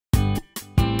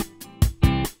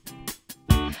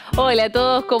Hola a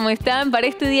todos, ¿cómo están? Para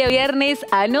este día viernes,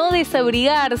 a no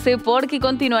desabrigarse porque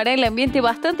continuará el ambiente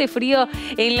bastante frío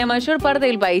en la mayor parte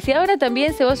del país. Y ahora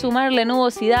también se va a sumar la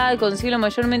nubosidad con cielo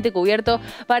mayormente cubierto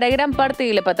para gran parte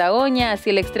de la Patagonia.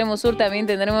 Hacia el extremo sur también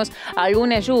tendremos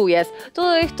algunas lluvias.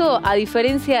 Todo esto a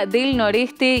diferencia del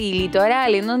noreste y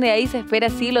litoral, en donde ahí se espera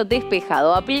cielo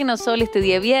despejado. A pleno sol este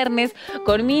día viernes,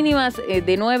 con mínimas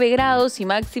de 9 grados y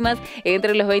máximas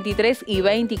entre los 23 y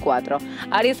 24.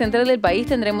 Área central del país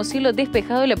tendremos cielo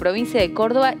despejado en la provincia de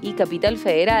Córdoba y Capital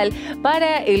Federal.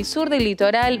 Para el sur del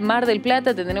litoral, Mar del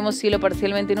Plata, tendremos cielo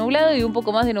parcialmente nublado y un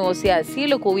poco más de nubosidad.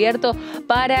 Cielo cubierto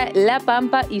para La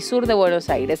Pampa y sur de Buenos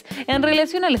Aires. En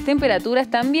relación a las temperaturas,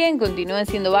 también continúan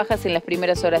siendo bajas en las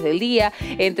primeras horas del día.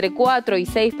 Entre 4 y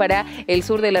 6 para el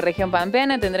sur de la región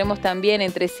pampeana. Tendremos también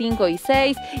entre 5 y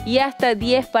 6 y hasta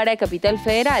 10 para Capital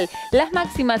Federal. Las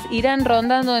máximas irán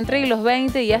rondando entre los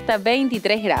 20 y hasta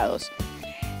 23 grados.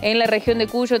 En la región de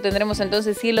Cuyo tendremos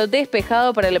entonces cielo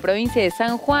despejado para la provincia de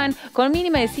San Juan, con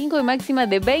mínima de 5 y máxima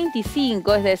de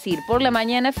 25, es decir, por la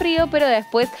mañana frío, pero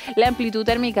después la amplitud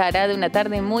térmica hará de una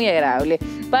tarde muy agradable.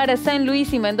 Para San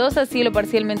Luis y Mendoza, cielo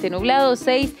parcialmente nublado,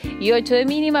 6 y 8 de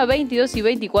mínima, 22 y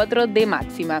 24 de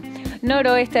máxima.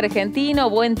 Noroeste argentino,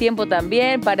 buen tiempo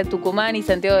también para Tucumán y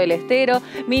Santiago del Estero,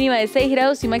 mínima de 6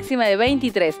 grados y máxima de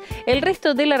 23. El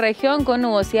resto de la región con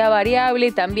nubosidad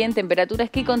variable, también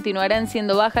temperaturas que continuarán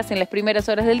siendo bajas en las primeras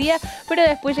horas del día, pero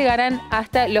después llegarán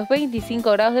hasta los 25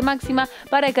 grados de máxima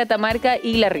para Catamarca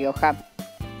y La Rioja.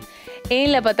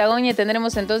 En la Patagonia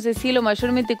tendremos entonces cielo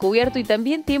mayormente cubierto y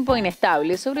también tiempo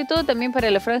inestable, sobre todo también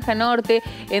para la franja norte,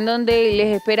 en donde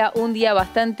les espera un día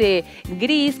bastante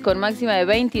gris con máxima de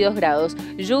 22 grados.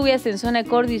 Lluvias en zona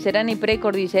cordillerana y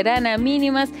precordillerana,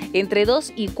 mínimas entre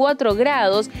 2 y 4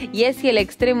 grados, y hacia el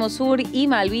extremo sur y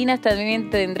Malvinas también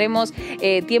tendremos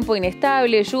tiempo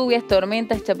inestable, lluvias,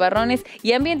 tormentas, chaparrones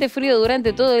y ambiente frío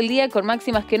durante todo el día con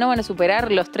máximas que no van a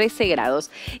superar los 13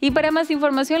 grados. Y para más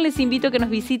información les invito a que nos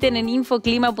visiten en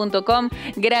Infoclima.com.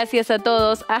 Gracias a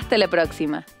todos. Hasta la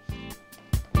próxima.